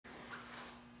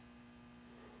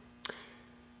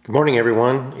Good morning,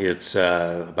 everyone. It's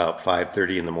about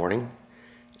 5:30 in the morning,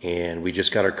 and we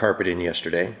just got our carpet in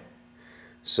yesterday.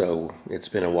 So it's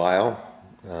been a while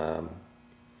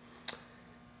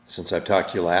since I've talked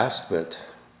to you last, but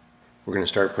we're going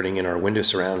to start putting in our window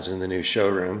surrounds in the new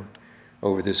showroom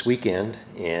over this weekend,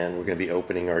 and we're going to be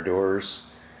opening our doors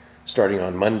starting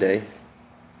on Monday.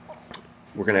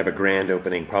 We're going to have a grand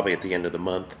opening probably at the end of the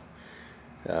month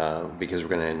because we're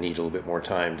going to need a little bit more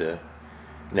time to.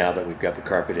 Now that we've got the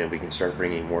carpet in, we can start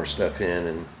bringing more stuff in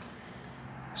and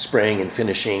spraying and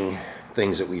finishing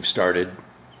things that we've started.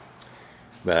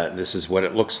 But this is what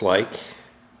it looks like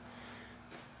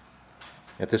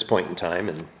at this point in time,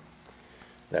 and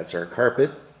that's our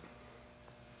carpet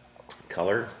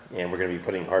color. And we're going to be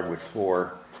putting hardwood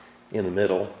floor in the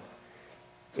middle.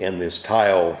 And this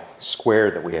tile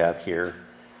square that we have here,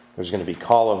 there's going to be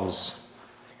columns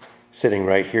sitting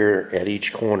right here at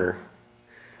each corner.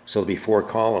 So there'll be 4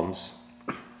 columns,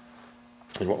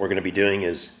 and what we're going to be doing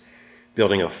is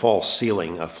building a false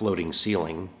ceiling, a floating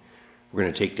ceiling. We're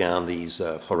going to take down these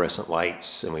fluorescent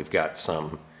lights, and we've got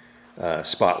some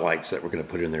spotlights that we're going to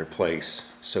put in their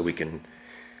place so we can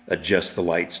adjust the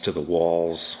lights to the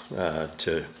walls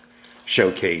to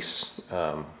showcase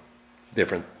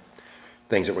different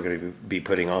things that we're going to be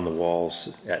putting on the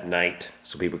walls at night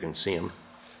so people can see them.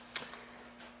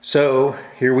 So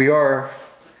here we are.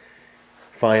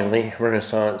 Finally,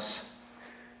 Renaissance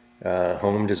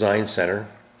Home Design Center.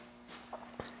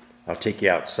 I'll take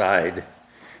you outside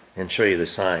and show you the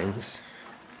signs.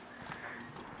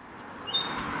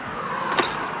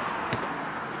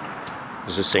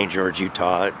 This is St. George,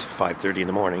 Utah at 5:30 in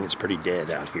the morning. It's pretty dead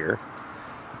out here.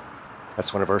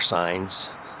 That's one of our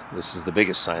signs. This is the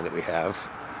biggest sign that we have.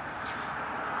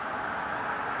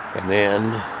 And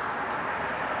then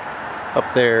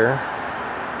up there,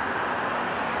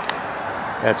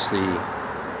 that's the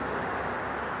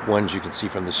ones you can see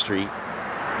from the street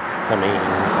coming,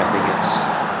 I think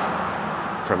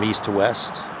it's from east to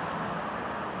west.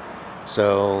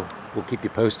 So we'll keep you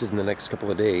posted in the next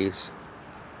couple of days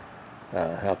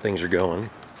how things are going.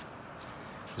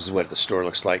 This is what the store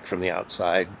looks like from the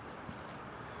outside.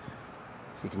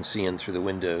 You can see in through the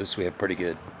windows. We have pretty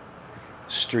good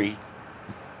street.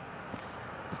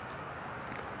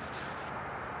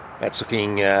 That's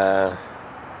looking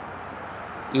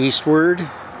eastward, and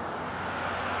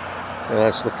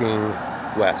that's looking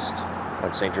west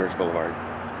on St. George Boulevard.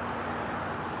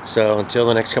 So until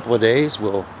the next couple of days,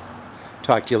 we'll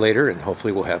talk to you later, and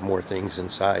hopefully we'll have more things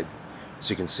inside so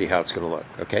you can see how it's going to look.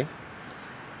 Okay?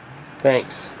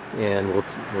 Thanks, and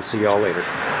we'll see y'all later.